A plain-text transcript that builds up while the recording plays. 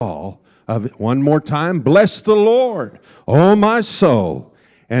all of it. One more time. Bless the Lord, O my soul,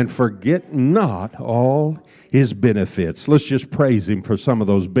 and forget not all his benefits. Let's just praise him for some of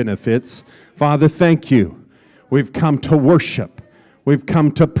those benefits. Father, thank you. We've come to worship. We've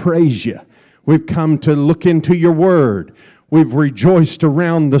come to praise you. We've come to look into your word. We've rejoiced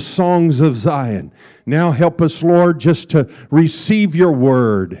around the songs of Zion. Now help us, Lord, just to receive your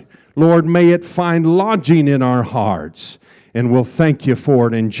word. Lord, may it find lodging in our hearts. And we'll thank you for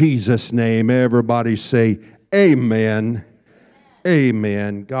it in Jesus' name. Everybody say amen.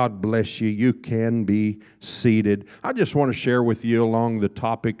 Amen. God bless you. You can be seated. I just want to share with you along the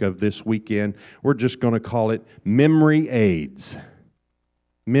topic of this weekend. We're just going to call it memory aids.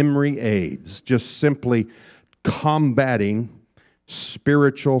 Memory aids. Just simply combating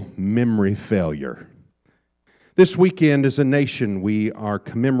spiritual memory failure. This weekend, as a nation, we are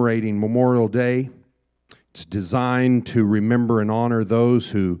commemorating Memorial Day. It's designed to remember and honor those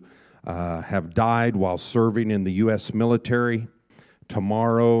who have died while serving in the U.S. military.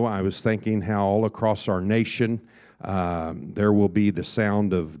 Tomorrow, I was thinking how all across our nation, there will be the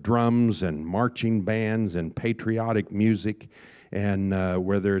sound of drums and marching bands and patriotic music. And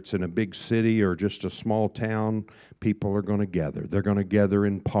whether it's in a big city or just a small town, people are going to gather. They're going to gather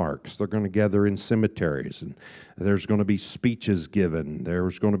in parks. They're going to gather in cemeteries. And there's going to be speeches given.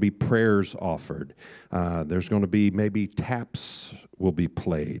 There's going to be prayers offered. There's going to be maybe taps will be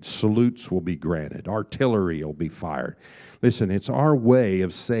played. Salutes will be granted. Artillery will be fired. Listen, it's our way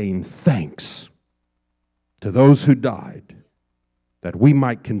of saying thanks to those who died, that we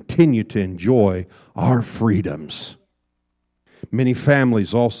might continue to enjoy our freedoms. Many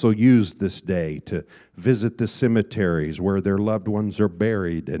families also use this day to visit the cemeteries where their loved ones are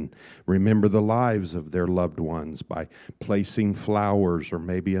buried and remember the lives of their loved ones by placing flowers or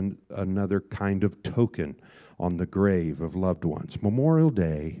maybe another kind of token on the grave of loved ones. Memorial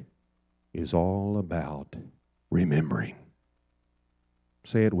Day is all about remembering.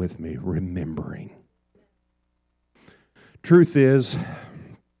 Say it with me, remembering. Truth is,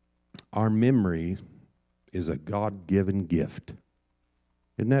 our memory is a God-given gift.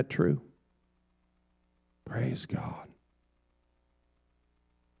 Isn't that true? Praise God.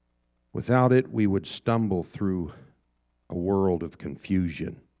 Without it, we would stumble through a world of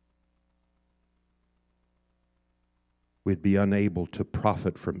confusion. We'd be unable to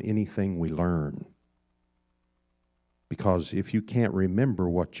profit from anything we learn. Because if you can't remember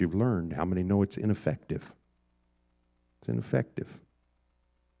what you've learned, how many know it's ineffective? It's ineffective.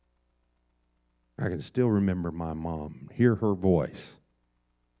 I can still remember my mom, hear her voice,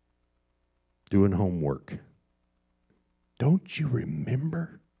 doing homework. Don't you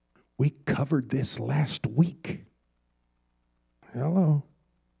remember? We covered this last week. Hello.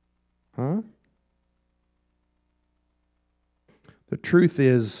 Huh? The truth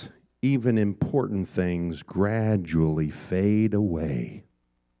is, even important things gradually fade away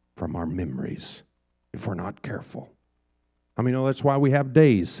from our memories if we're not careful. I mean, that's why we have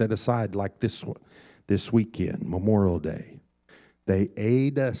days set aside like this one, this weekend, Memorial Day. They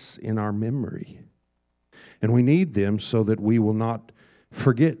aid us in our memory. And we need them so that we will not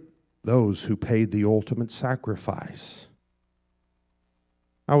forget those who paid the ultimate sacrifice.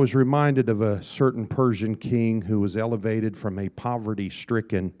 I was reminded of a certain Persian king who was elevated from a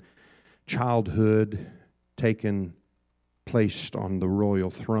poverty-stricken childhood, placed on the royal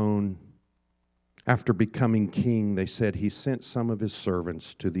throne. After becoming king, they said he sent some of his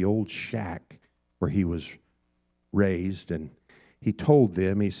servants to the old shack where he was raised, and he told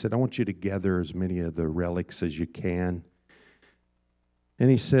them, he said, I want you to gather as many of the relics as you can. And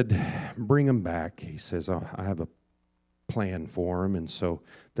he said, bring them back. He says, I have a plan for them. And so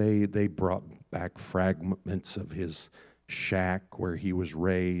they brought back fragments of his shack where he was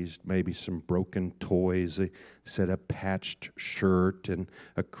raised, maybe some broken toys. They said a patched shirt and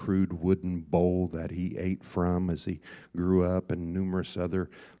a crude wooden bowl that he ate from as he grew up, and numerous other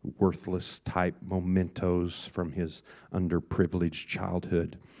worthless type mementos from his underprivileged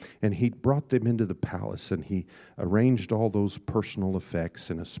childhood. And he brought them into the palace, and he arranged all those personal effects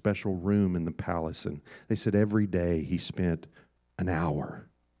in a special room in the palace. And they said every day he spent an hour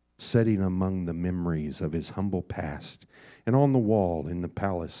setting among the memories of his humble past. And on the wall in the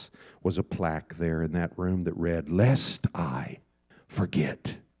palace was a plaque there in that room that read, "Lest I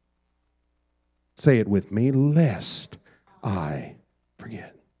forget." Say it with me, lest I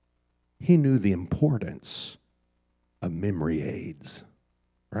forget. He knew the importance of memory aids,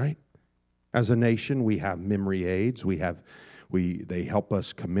 right? As a nation, we have memory aids. They help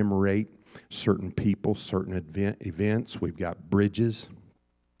us commemorate certain people, certain events. We've got bridges.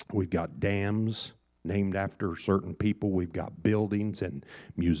 We've got dams. named after certain people. We've got buildings and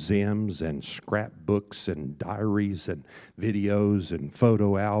museums and scrapbooks and diaries and videos and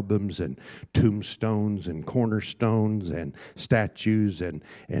photo albums and tombstones and cornerstones and statues and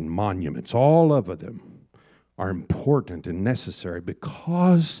monuments. All of them are important and necessary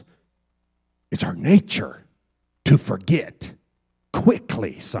because it's our nature to forget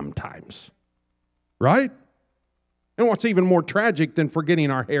quickly sometimes, right? And what's even more tragic than forgetting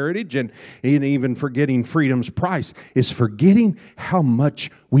our heritage and even forgetting freedom's price is forgetting how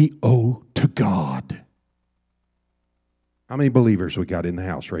much we owe to God. How many believers we got in the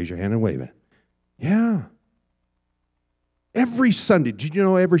house? Raise your hand and wave it. Yeah. Every Sunday, did you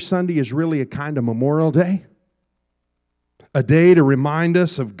know every Sunday is really a kind of Memorial Day? A day to remind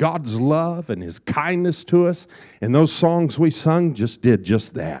us of God's love and His kindness to us. And those songs we sung just did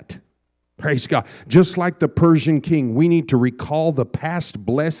just that. Praise God. Just like the Persian king, we need to recall the past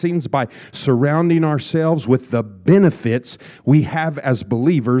blessings by surrounding ourselves with the benefits we have as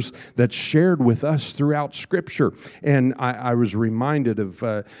believers that's shared with us throughout Scripture. And I was reminded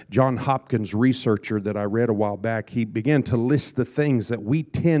of John Hopkins, researcher that I read a while back. He began to list the things that we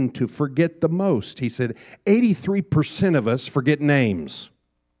tend to forget the most. He said 83% of us forget names.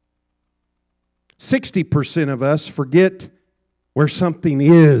 60% of us forget where something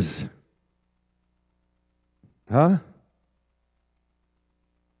is. Huh?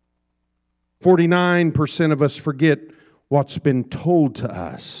 49% of us forget what's been told to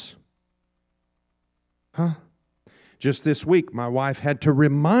us. Huh? Just this week, my wife had to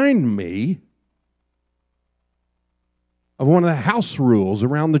remind me of one of the house rules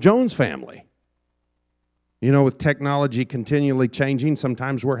around the Jones family. You know, with technology continually changing,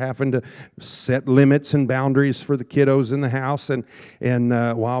 sometimes we're having to set limits and boundaries for the kiddos in the house. And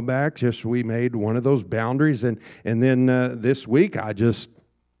a while back, we made one of those boundaries. And then this week, I just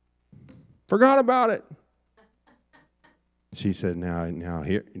forgot about it. She said, now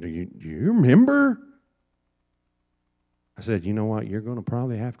here, do you remember? I said, you know what? You're going to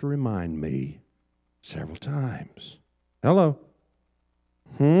probably have to remind me several times. Hello?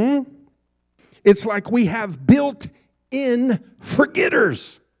 It's like we have built-in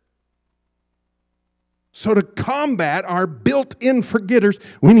forgetters. So to combat our built-in forgetters,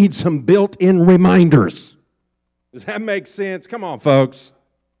 we need some built-in reminders. Does that make sense? Come on, folks.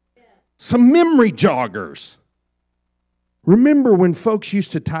 Yeah. Some memory joggers. Remember when folks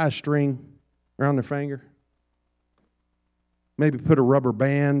used to tie a string around their finger? Maybe put a rubber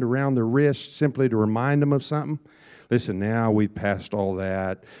band around their wrist simply to remind them of something? Listen, now we've passed all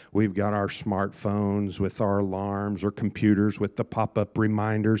that. We've got our smartphones with our alarms or computers with the pop-up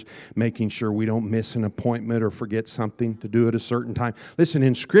reminders, making sure we don't miss an appointment or forget something to do at a certain time. Listen,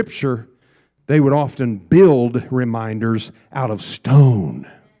 in Scripture, they would often build reminders out of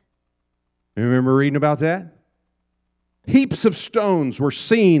stone. You remember reading about that? Heaps of stones were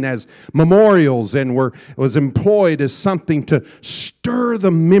seen as memorials and was employed as something to stir the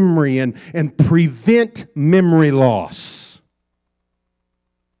memory and prevent memory loss.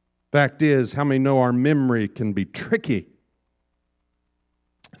 Fact is, how many know our memory can be tricky?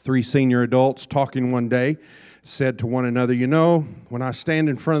 3 senior adults talking one day said to one another, you know, when I stand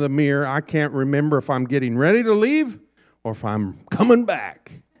in front of the mirror, I can't remember if I'm getting ready to leave or if I'm coming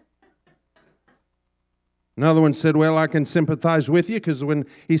back. Another one said, well, I can sympathize with you because when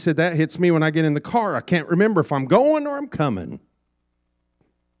he said that hits me when I get in the car. I can't remember if I'm going or I'm coming.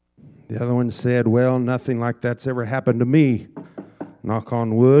 The other one said, well, nothing like that's ever happened to me. Knock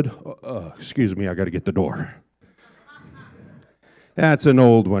on wood. Excuse me, I got to get the door. That's an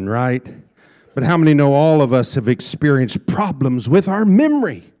old one, right? But how many know all of us have experienced problems with our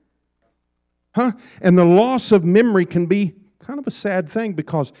memory? Huh? And the loss of memory can be kind of a sad thing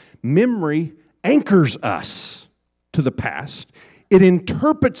because memory anchors us to the past, it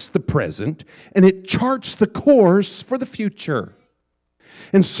interprets the present, and it charts the course for the future.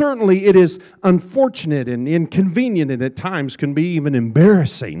 And certainly it is unfortunate and inconvenient and at times can be even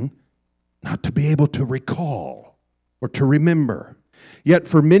embarrassing not to be able to recall or to remember. Yet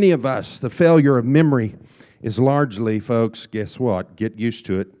for many of us, the failure of memory is largely, folks, guess what? Get used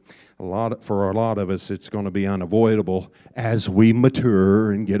to it. For a lot of us, it's going to be unavoidable as we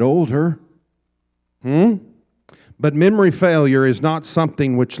mature and get older. But memory failure is not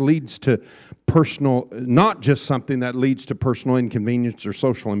something which leads to not just something that leads to personal inconvenience or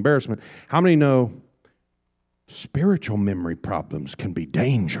social embarrassment. How many know spiritual memory problems can be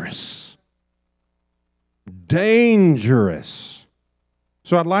dangerous? Dangerous.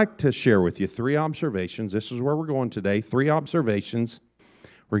 So I'd like to share with you 3 observations. This is where we're going today. 3 observations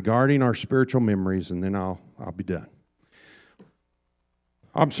regarding our spiritual memories, and then I'll be done.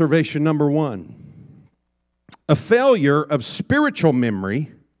 Observation number 1. A failure of spiritual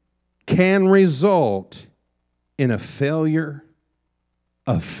memory can result in a failure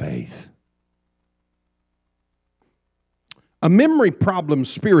of faith. A memory problem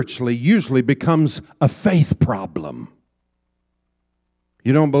spiritually usually becomes a faith problem.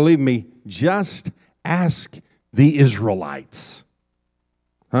 You don't believe me? Just ask the Israelites.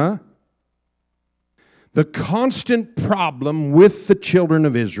 Huh? The constant problem with the children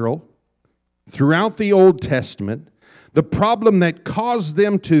of Israel throughout the Old Testament, the problem that caused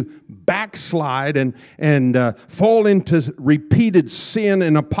them to backslide and fall into repeated sin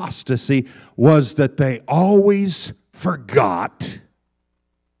and apostasy, was that they always forgot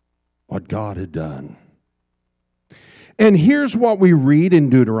what God had done. And here's what we read in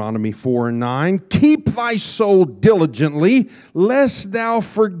Deuteronomy 4 and 9. Keep thy soul diligently, lest thou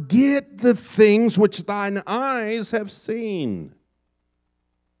forget the things which thine eyes have seen,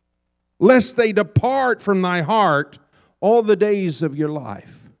 lest they depart from thy heart all the days of your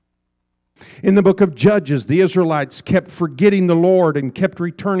life. In the book of Judges, the Israelites kept forgetting the Lord and kept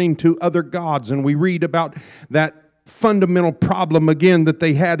returning to other gods. And we read about that fundamental problem again that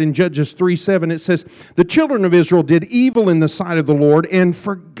they had in Judges 3:7. It says, the children of Israel did evil in the sight of the Lord and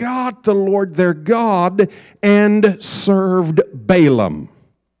forgot the Lord their God and served Balaam.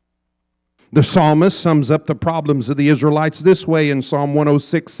 The psalmist sums up the problems of the Israelites this way in Psalm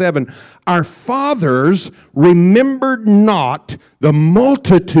 106:7. Our fathers remembered not the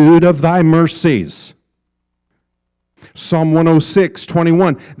multitude of thy mercies. Psalm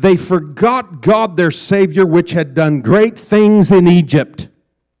 106:21. They forgot God their Savior, which had done great things in Egypt.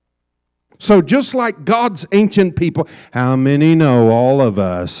 So just like God's ancient people, how many know all of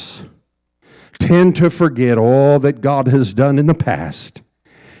us tend to forget all that God has done in the past?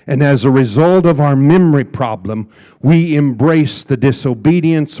 And as a result of our memory problem, we embrace the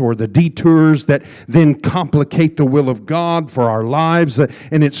disobedience or the detours that then complicate the will of God for our lives.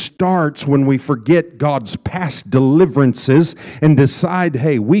 And it starts when we forget God's past deliverances and decide,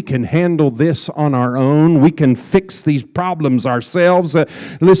 hey, we can handle this on our own. We can fix these problems ourselves.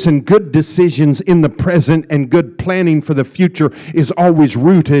 Listen, good decisions in the present and good planning for the future is always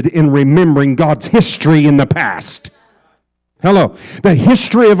rooted in remembering God's history in the past. Hello. The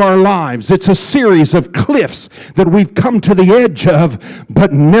history of our lives, it's a series of cliffs that we've come to the edge of,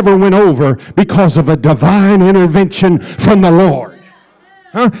 but never went over because of a divine intervention from the Lord.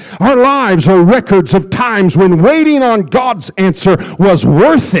 Our lives are records of times when waiting on God's answer was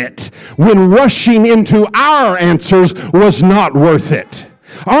worth it, when rushing into our answers was not worth it.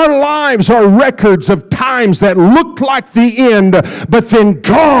 Our lives are records of times that looked like the end, but then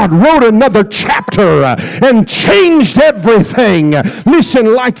God wrote another chapter and changed everything.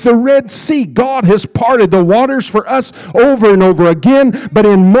 Listen, like the Red Sea, God has parted the waters for us over and over again, but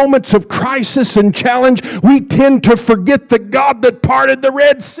in moments of crisis and challenge, we tend to forget the God that parted the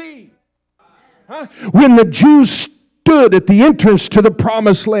Red Sea. When the Jews stood at the entrance to the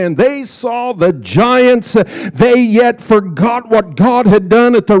promised land, they saw the giants. They yet forgot what God had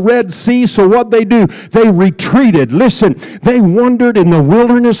done at the Red Sea. So what they do? They retreated. Listen, they wandered in the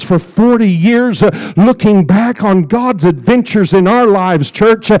wilderness for 40 years, looking back on God's adventures in our lives,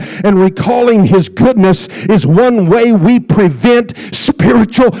 church, and recalling His goodness is one way we prevent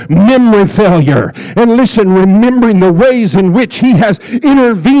spiritual memory failure. And listen, remembering the ways in which He has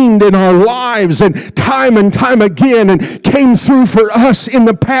intervened in our lives and time again, and came through for us in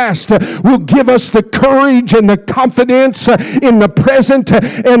the past, will give us the courage and the confidence in the present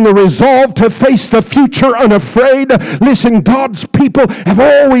and the resolve to face the future unafraid. Listen, God's people have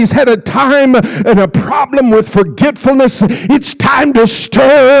always had a time and a problem with forgetfulness. It's time to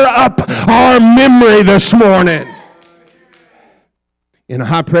stir up our memory this morning. In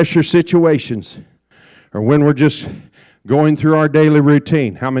high pressure situations, or when we're just going through our daily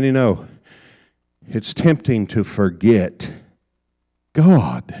routine, how many know it's tempting to forget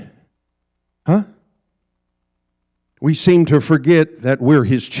God? We seem to forget that we're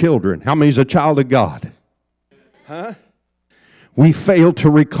His children. How many's a child of God? We fail to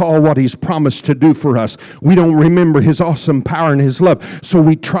recall what He's promised to do for us. We don't remember His awesome power and His love. So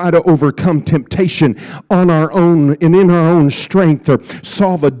we try to overcome temptation on our own and in our own strength, or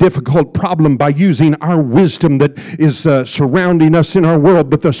solve a difficult problem by using our wisdom that is surrounding us in our world.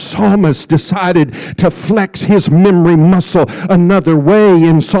 But the psalmist decided to flex his memory muscle another way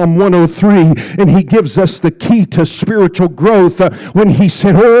in Psalm 103. And he gives us the key to spiritual growth when he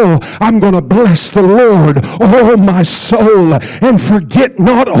said, oh, I'm going to bless the Lord, oh, my soul, and forget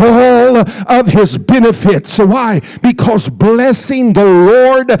not all of His benefits. Why? Because blessing the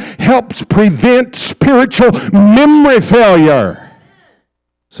Lord helps prevent spiritual memory failure.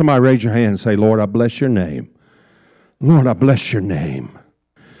 Somebody raise your hand and say, Lord, I bless your name Lord, I bless your name.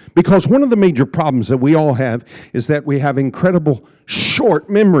 Because one of the major problems that we all have is that we have incredible short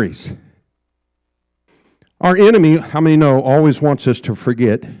memories. Our enemy, how many know, always wants us to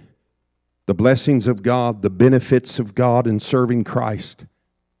forget the blessings of God, the benefits of God in serving Christ.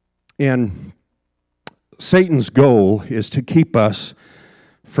 And Satan's goal is to keep us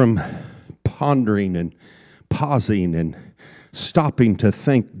from pondering and pausing and stopping to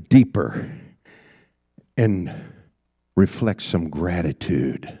think deeper and reflect some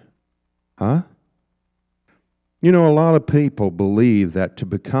gratitude. Huh? You know, a lot of people believe that to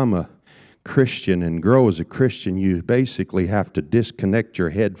become a Christian and grow as a Christian, you basically have to disconnect your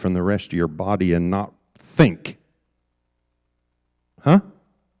head from the rest of your body and not think. Huh?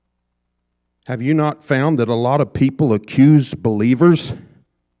 Have you not found that a lot of people accuse believers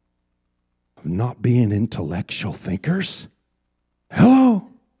of not being intellectual thinkers? Hello?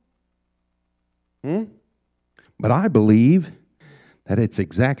 But I believe that it's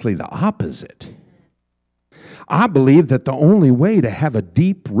exactly the opposite. I believe that the only way to have a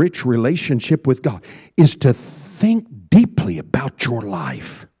deep, rich relationship with God is to think deeply about your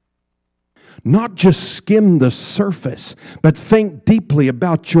life. Not just skim the surface, but think deeply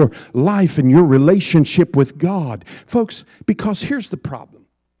about your life and your relationship with God. Folks, because here's the problem.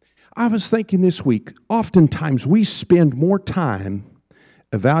 I was thinking this week, oftentimes we spend more time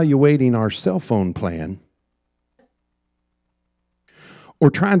evaluating our cell phone plan or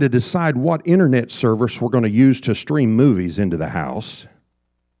trying to decide what internet service we're going to use to stream movies into the house.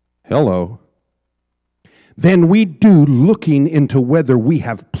 Hello. Than we do looking into whether we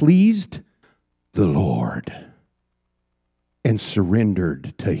have pleased the Lord and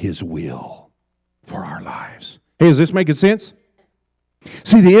surrendered to His will for our lives. Hey, is this making sense?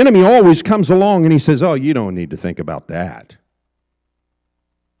 See, the enemy always comes along and he says, oh, you don't need to think about that.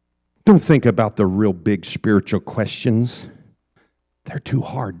 Don't think about the real big spiritual questions. They're too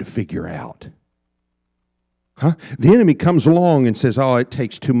hard to figure out. Huh? The enemy comes along and says, oh, it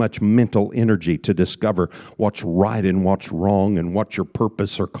takes too much mental energy to discover what's right and what's wrong and what your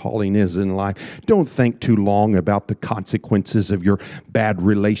purpose or calling is in life. Don't think too long about the consequences of your bad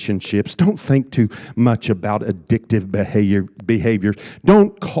relationships. Don't think too much about addictive behaviors.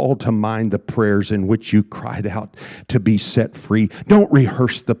 Don't call to mind the prayers in which you cried out to be set free. Don't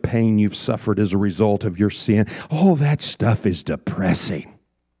rehearse the pain you've suffered as a result of your sin. All that stuff is depressing.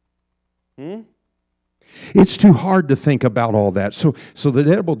 It's too hard to think about all that. So the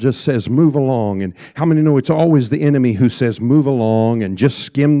devil just says, move along. And how many know it's always the enemy who says, move along and just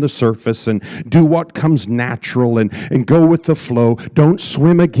skim the surface and do what comes natural and go with the flow. Don't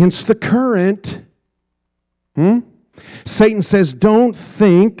swim against the current. Satan says, don't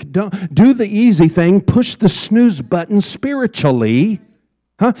think, don't do the easy thing, push the snooze button spiritually.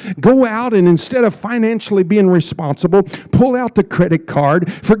 Go out and instead of financially being responsible, pull out the credit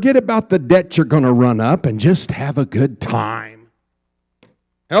card, forget about the debt you're going to run up, and just have a good time.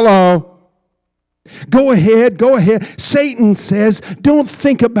 Hello? Go ahead. Satan says, don't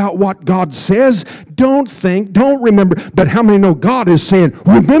think about what God says. Don't remember. But how many know God is saying,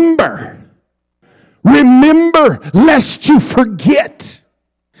 remember? Remember, lest you forget.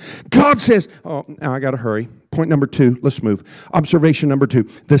 God says, oh, now I got to hurry. Point number 2, let's move. Observation number 2.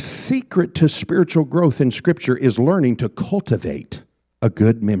 The secret to spiritual growth in Scripture is learning to cultivate a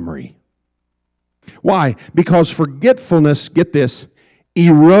good memory. Why? Because forgetfulness, get this,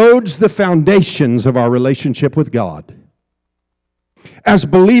 erodes the foundations of our relationship with God. As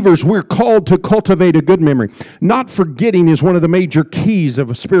believers, we're called to cultivate a good memory. Not forgetting is one of the major keys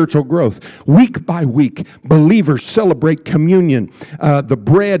of spiritual growth. Week by week, believers celebrate communion, the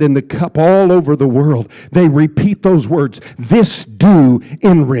bread and the cup all over the world. They repeat those words, this do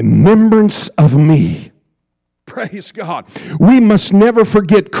in remembrance of me. Praise God. We must never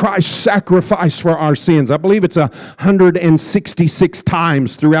forget Christ's sacrifice for our sins. I believe it's 166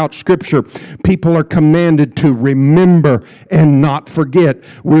 times throughout Scripture. People are commanded to remember and not forget.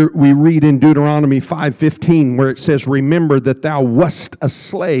 We read in Deuteronomy 5:15 where it says, remember that thou wast a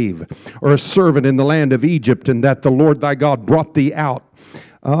slave or a servant in the land of Egypt, and that the Lord thy God brought thee out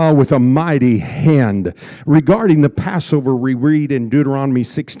with a mighty hand. Regarding the Passover, we read in Deuteronomy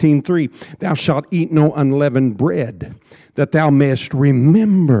 16:3, thou shalt eat no unleavened bread, that thou mayest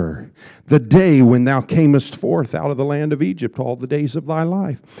remember the day when thou camest forth out of the land of Egypt all the days of thy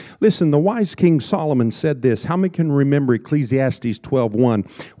life. Listen, the wise King Solomon said this. How many can remember Ecclesiastes 12:1,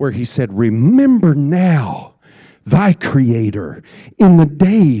 where he said, remember now thy Creator in the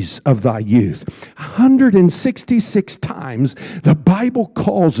days of thy youth. 166 times the Bible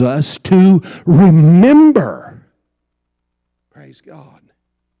calls us to remember. Praise God.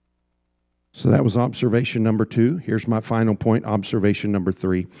 So that was observation number 2. Here's my final point, observation number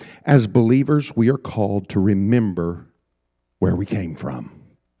 3. As believers, we are called to remember where we came from.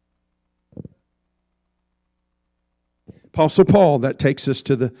 Apostle Paul, that takes us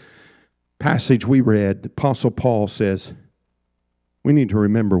to the passage we read. Apostle Paul says, we need to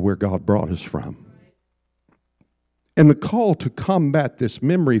remember where God brought us from. And the call to combat this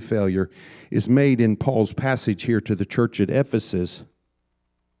memory failure is made in Paul's passage here to the church at Ephesus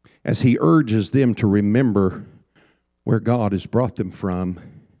as he urges them to remember where God has brought them from.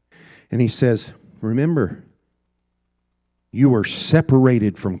 And he says, remember, you were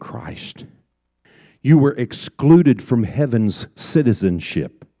separated from Christ. You were excluded from heaven's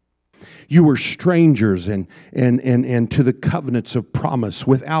citizenship. You were strangers and to the covenants of promise,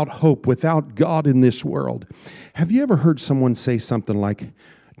 without hope, without God in this world. Have you ever heard someone say something like,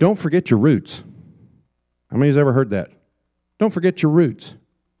 don't forget your roots? How many has ever heard that? Don't forget your roots.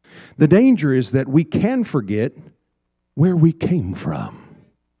 The danger is that we can forget where we came from.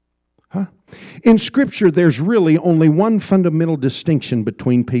 In Scripture, there's really only one fundamental distinction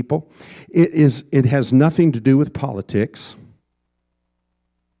between people. It has nothing to do with politics.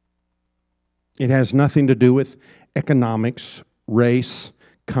 It has nothing to do with economics, race,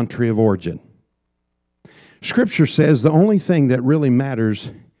 country of origin. Scripture says the only thing that really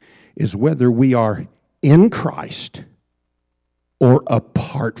matters is whether we are in Christ or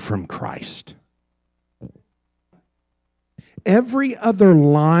apart from Christ. Every other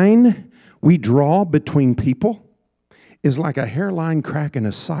line we draw between people is like a hairline crack in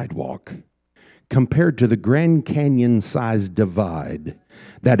a sidewalk compared to the Grand Canyon-sized divide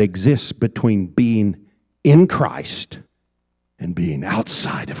that exists between being in Christ and being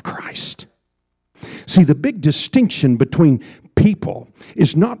outside of Christ. See, the big distinction between people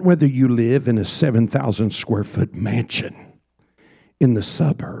is not whether you live in a 7,000 square foot mansion in the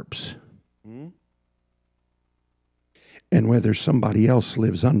suburbs and whether somebody else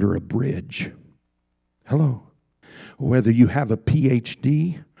lives under a bridge. Hello. Whether you have a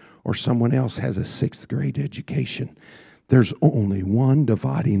PhD or someone else has a 6th grade education. There's only one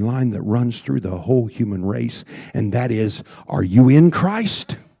dividing line that runs through the whole human race, and that is, are you in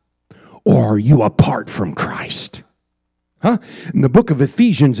Christ or are you apart from Christ? And the book of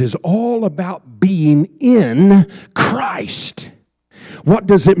Ephesians is all about being in Christ. What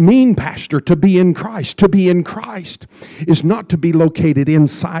does it mean, Pastor, to be in Christ? To be in Christ is not to be located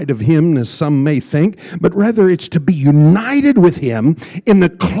inside of Him, as some may think, but rather it's to be united with Him in the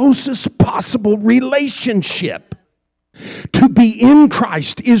closest possible relationship. To be in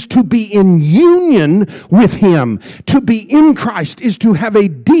Christ is to be in union with Him. To be in Christ is to have a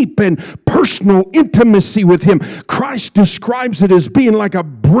deep and personal intimacy with Him. Christ describes it as being like a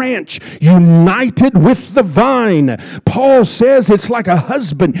branch united with the vine. Paul says it's like a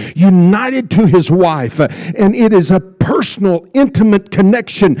husband united to his wife. And it is a personal, intimate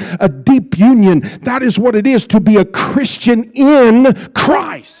connection, a deep union. That is what it is to be a Christian in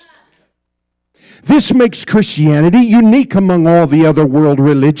Christ. This makes Christianity unique among all the other world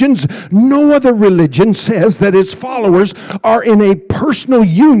religions. No other religion says that its followers are in a personal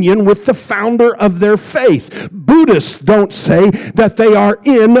union with the founder of their faith. Buddhists don't say that they are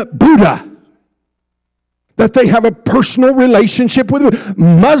in Buddha, that they have a personal relationship with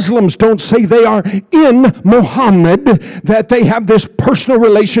Him. Muslims don't say they are in Muhammad, that they have this personal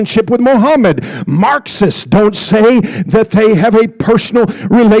relationship with Muhammad. Marxists don't say that they have a personal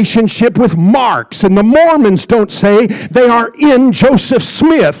relationship with Marx. And the Mormons don't say they are in Joseph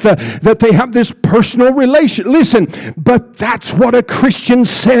Smith, that they have this personal relation. Listen, but that's what a Christian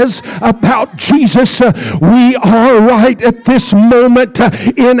says about Jesus. We are right at this moment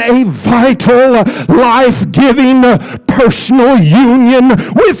in a vital, life-giving, personal union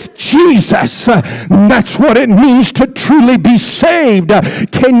with Jesus. That's what it means to truly be saved.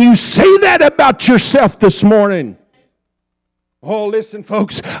 Can you say that about yourself this morning? Oh, listen,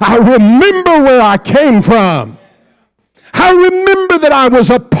 folks, I remember where I came from. I remember that I was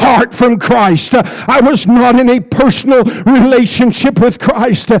apart from Christ. I was not in a personal relationship with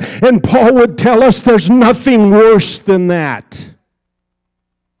Christ. And Paul would tell us there's nothing worse than that.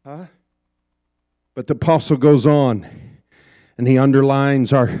 But the apostle goes on and he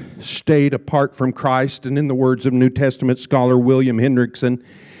underlines our state apart from Christ. And in the words of New Testament scholar William Hendrickson,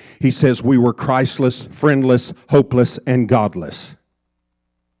 he says we were Christless, friendless, hopeless, and godless.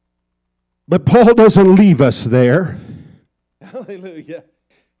 But Paul doesn't leave us there. Hallelujah.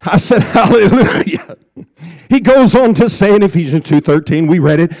 I said hallelujah. He goes on to say in Ephesians 2:13, we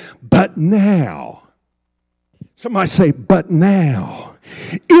read it, but now. Somebody say, but now.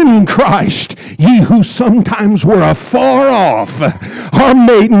 In Christ, ye who sometimes were afar off are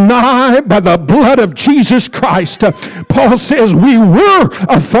made nigh by the blood of Jesus Christ. Paul says we were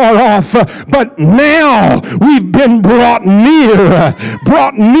afar off, but now we've been brought near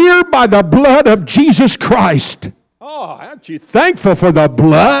by the blood of Jesus Christ. Oh, aren't you thankful for the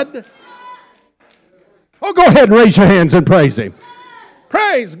blood? Oh, go ahead and raise your hands and praise Him.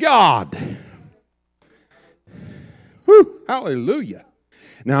 Praise God. Whew, hallelujah.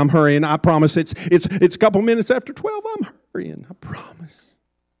 Now I'm hurrying. I promise it's a couple minutes after 12. I'm hurrying. I promise.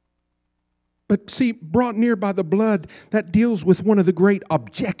 But see, brought near by the blood, that deals with one of the great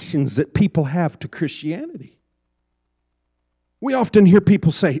objections that people have to Christianity. We often hear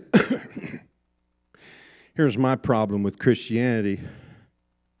people say, here's my problem with Christianity.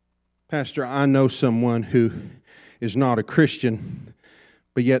 Pastor, I know someone who is not a Christian,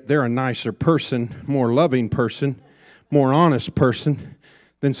 but yet they're a nicer person, more loving person, more honest person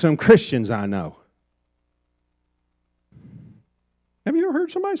than some Christians I know. Have you ever heard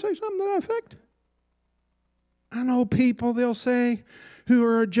somebody say something to that effect? I know people, they'll say, who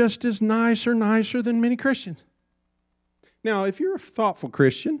are just as nice or nicer than many Christians. Now, if you're a thoughtful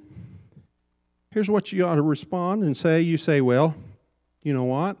Christian, here's what you ought to respond and say. You say, well, you know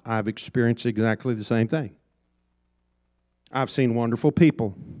what? I've experienced exactly the same thing. I've seen wonderful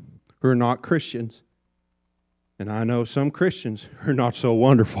people who are not Christians. And I know some Christians who are not so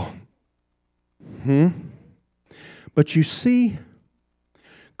wonderful. But you see,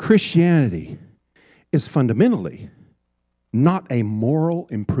 Christianity is fundamentally not a moral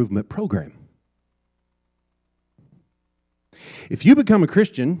improvement program. If you become a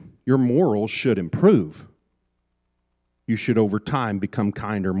Christian, your morals should improve. You should over time become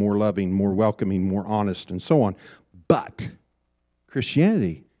kinder, more loving, more welcoming, more honest, and so on. But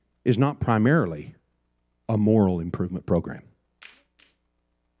Christianity is not primarily a moral improvement program.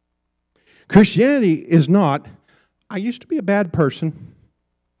 Christianity is not, I used to be a bad person,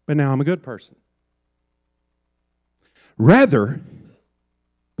 but now I'm a good person. Rather,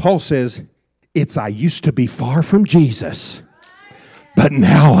 Paul says, it's I used to be far from Jesus, but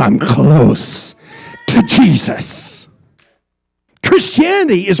now I'm close to Jesus.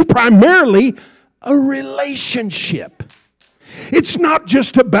 Christianity is primarily a relationship. It's not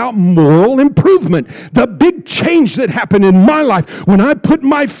just about moral improvement. The big change that happened in my life when I put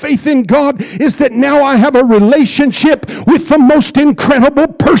my faith in God is that now I have a relationship with the most incredible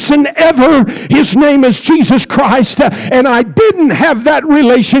person ever. His name is Jesus Christ, and I didn't have that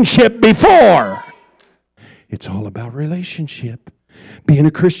relationship before. It's all about relationship. Being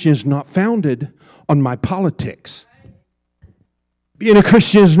a Christian is not founded on my politics. Being a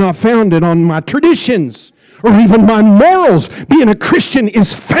Christian is not founded on my traditions or even my morals. Being a Christian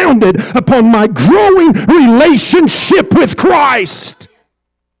is founded upon my growing relationship with Christ.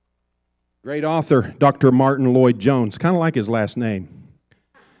 Great author, Dr. Martin Lloyd-Jones, kind of like his last name.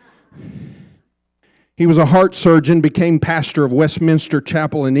 He was a heart surgeon, became pastor of Westminster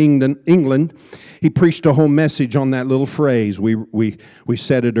Chapel in England. He preached a whole message on that little phrase. We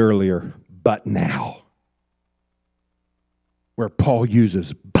said it earlier, but now. Where Paul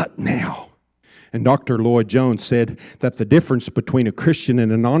uses, but now. And Dr. Lloyd-Jones said that the difference between a Christian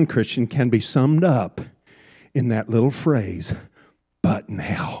and a non-Christian can be summed up in that little phrase, but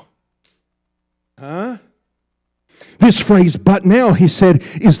now. This phrase, but now, he said,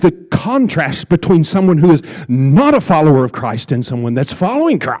 is the contrast between someone who is not a follower of Christ and someone that's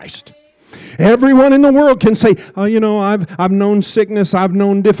following Christ. Everyone in the world can say, oh, you know, I've known sickness, I've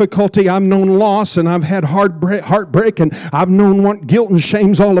known difficulty, I've known loss, and I've had heartbreak, and I've known what guilt and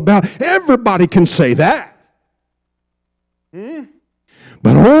shame's all about. Everybody can say that.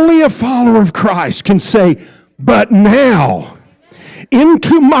 But only a follower of Christ can say, but now,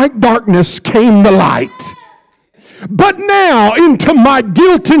 into my darkness came the light. But now into my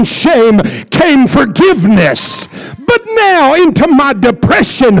guilt and shame came forgiveness. But now into my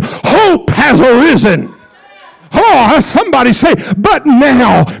depression, hope has arisen. Oh, somebody say, but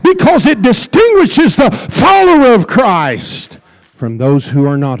now, because it distinguishes the follower of Christ from those who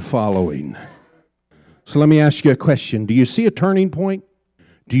are not following. So let me ask you a question. Do you see a turning point?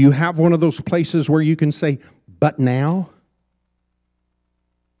 Do you have one of those places where you can say, but now?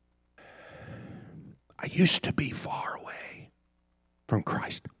 I used to be far away from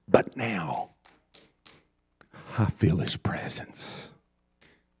Christ, but now I feel His presence.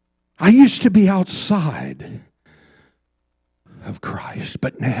 I used to be outside of Christ,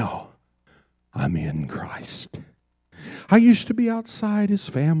 but now I'm in Christ. I used to be outside His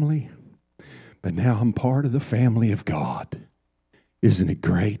family, but now I'm part of the family of God. Isn't it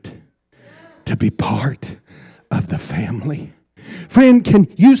great to be part of the family? Friend, can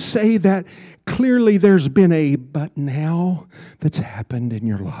you say that clearly there's been a but now that's happened in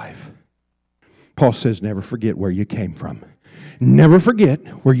your life? Paul says, never forget where you came from. Never forget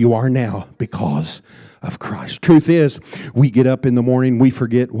where you are now because of Christ. Truth is, we get up in the morning, we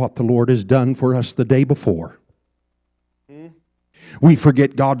forget what the Lord has done for us the day before. We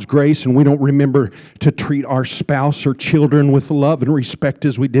forget God's grace, and we don't remember to treat our spouse or children with love and respect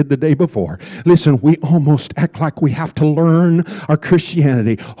as we did the day before. Listen, we almost act like we have to learn our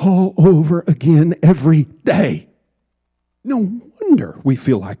Christianity all over again every day. No wonder we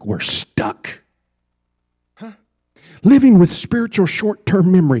feel like we're stuck. Living with spiritual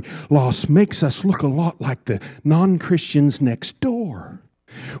short-term memory loss makes us look a lot like the non-Christians next door.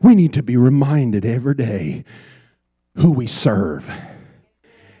 We need to be reminded every day who we serve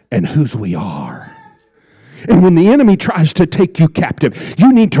and whose we are. And when the enemy tries to take you captive,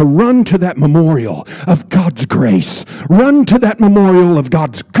 you need to run to that memorial of God's grace. Run to that memorial of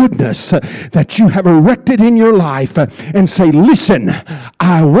God's goodness that you have erected in your life and say, listen,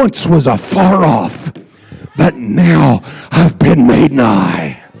 I once was afar off, but now I've been made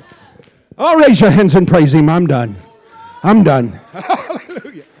nigh. Oh, raise your hands and praise Him. I'm done. I'm done.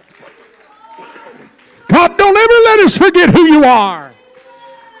 Hallelujah. God, don't ever let us forget who you are.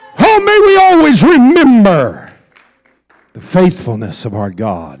 Oh, may we always remember the faithfulness of our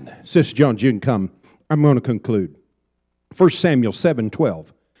God. Sister Jones, you can come. I'm going to conclude. 1 Samuel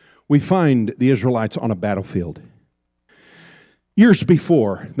 7:12. We find the Israelites on a battlefield. Years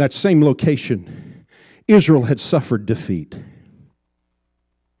before, that same location, Israel had suffered defeat.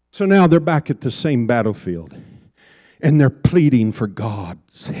 So now they're back at the same battlefield, and they're pleading for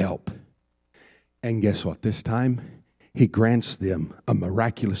God's help. And guess what? This time, He grants them a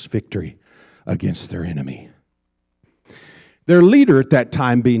miraculous victory against their enemy. Their leader at that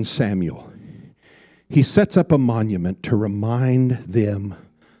time being Samuel, he sets up a monument to remind them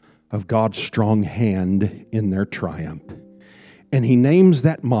of God's strong hand in their triumph. And he names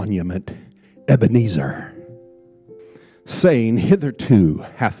that monument Ebenezer, saying, hitherto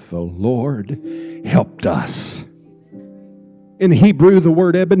hath the Lord helped us. In Hebrew, the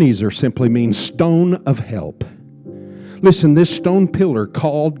word Ebenezer simply means stone of help. Listen, this stone pillar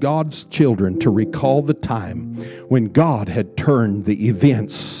called God's children to recall the time when God had turned the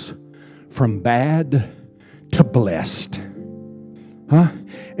events from bad to blessed.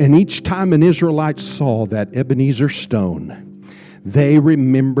 And each time an Israelite saw that Ebenezer stone, they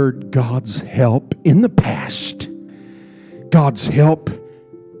remembered God's help in the past, God's help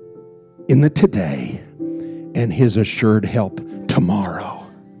in the today, and His assured help tomorrow.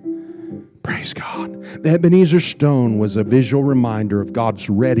 Praise God. The Ebenezer stone was a visual reminder of God's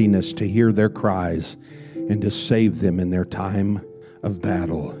readiness to hear their cries and to save them in their time of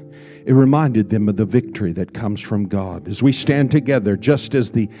battle. It reminded them of the victory that comes from God. As we stand together, just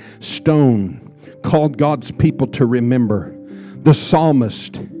as the stone called God's people to remember, the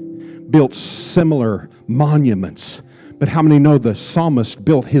psalmist built similar monuments. But how many know the psalmist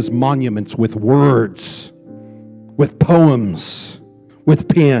built his monuments with words, with poems, with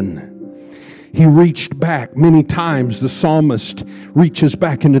pen? He reached back many times. The psalmist reaches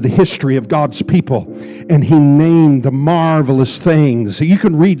back into the history of God's people, and he named the marvelous things. You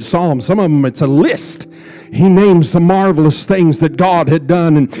can read Psalms. Some of them, it's a list. He names the marvelous things that God had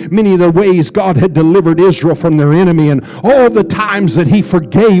done and many of the ways God had delivered Israel from their enemy and all the times that He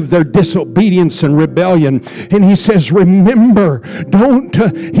forgave their disobedience and rebellion. And he says, remember, don't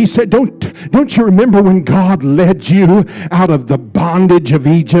you remember when God led you out of the bondage of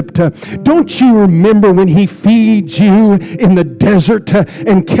Egypt? Don't you remember when He feeds you in the desert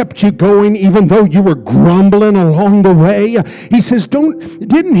and kept you going even though you were grumbling along the way? He says,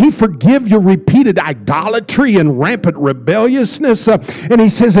 didn't He forgive your repeated idolatry and rampant rebelliousness? And He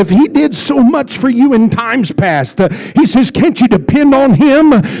says, if He did so much for you in times past, He says, can't you depend on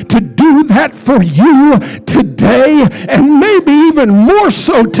Him to do that for you today and maybe even more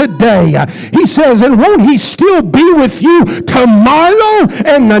so today? He says, and won't He still be with you tomorrow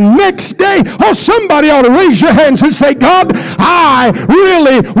and the next day? Oh, somebody ought to raise your hands and say, God, I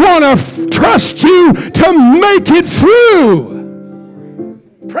really want to trust you to make it through.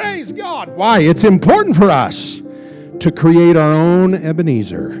 Praise God. Why? It's important for us to create our own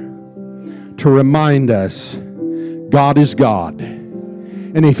Ebenezer, to remind us God is God.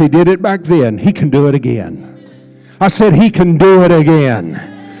 And if He did it back then, He can do it again. I said He can do it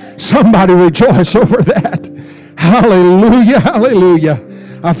again. Somebody rejoice over that. Hallelujah, hallelujah.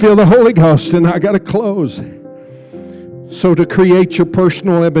 I feel the Holy Ghost, and I got to close. So to create your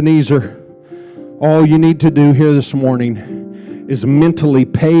personal Ebenezer, all you need to do here this morning is mentally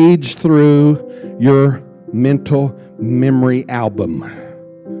page through your mental memory album.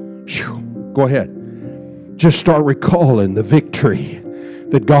 Whew. Go ahead. Just start recalling the victory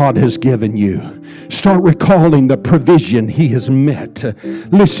that God has given you. Start recalling the provision He has met.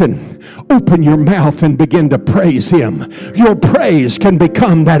 Listen, open your mouth and begin to praise Him. Your praise can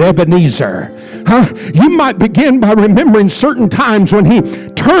become that Ebenezer. You might begin by remembering certain times when He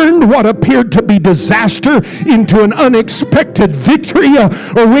turned what appeared to be disaster into an unexpected victory,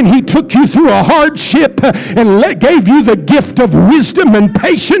 or when He took you through a hardship and gave you the gift of wisdom and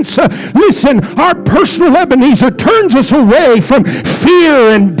patience. Listen, our personal Ebenezer turns us away from fear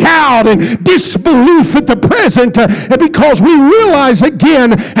and doubt and disbelief at the present, because we realize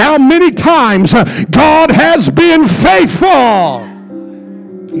again how many times God has been faithful.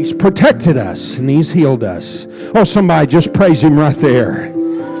 He's protected us and He's healed us. Oh, somebody just praise Him right there.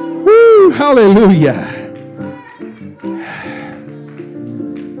 Woo, hallelujah.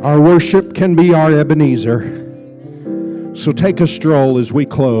 Our worship can be our Ebenezer. So take a stroll as we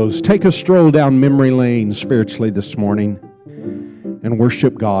close. Take a stroll down memory lane spiritually this morning and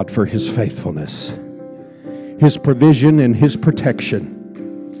worship God for His faithfulness, His provision, and His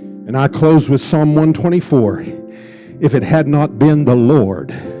protection. And I close with Psalm 124. If it had not been the Lord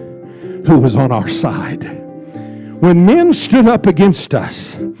who was on our side, when men stood up against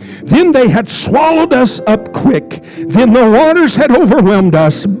us, then they had swallowed us up quick. Then the waters had overwhelmed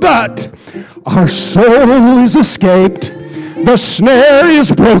us, but our soul is escaped. The snare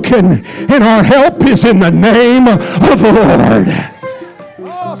is broken, and our help is in the name of the Lord.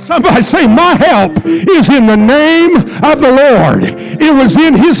 Somebody say, my help is in the name of the Lord. It was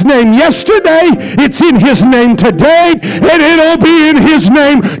in His name yesterday, it's in His name today, and it'll be in His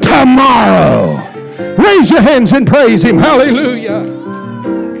name tomorrow. Raise your hands and praise Him.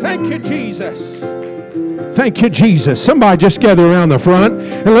 Hallelujah. Thank you, Jesus. Thank you, Jesus. Somebody just gather around the front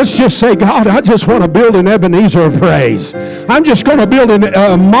and let's just say, God, I just want to build an Ebenezer of praise. I'm just going to build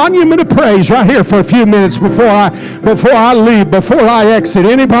a monument of praise right here for a few minutes before I leave, before I exit.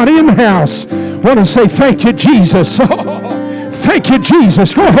 Anybody in the house want to say, thank you, Jesus? Oh, thank you,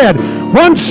 Jesus. Go ahead. One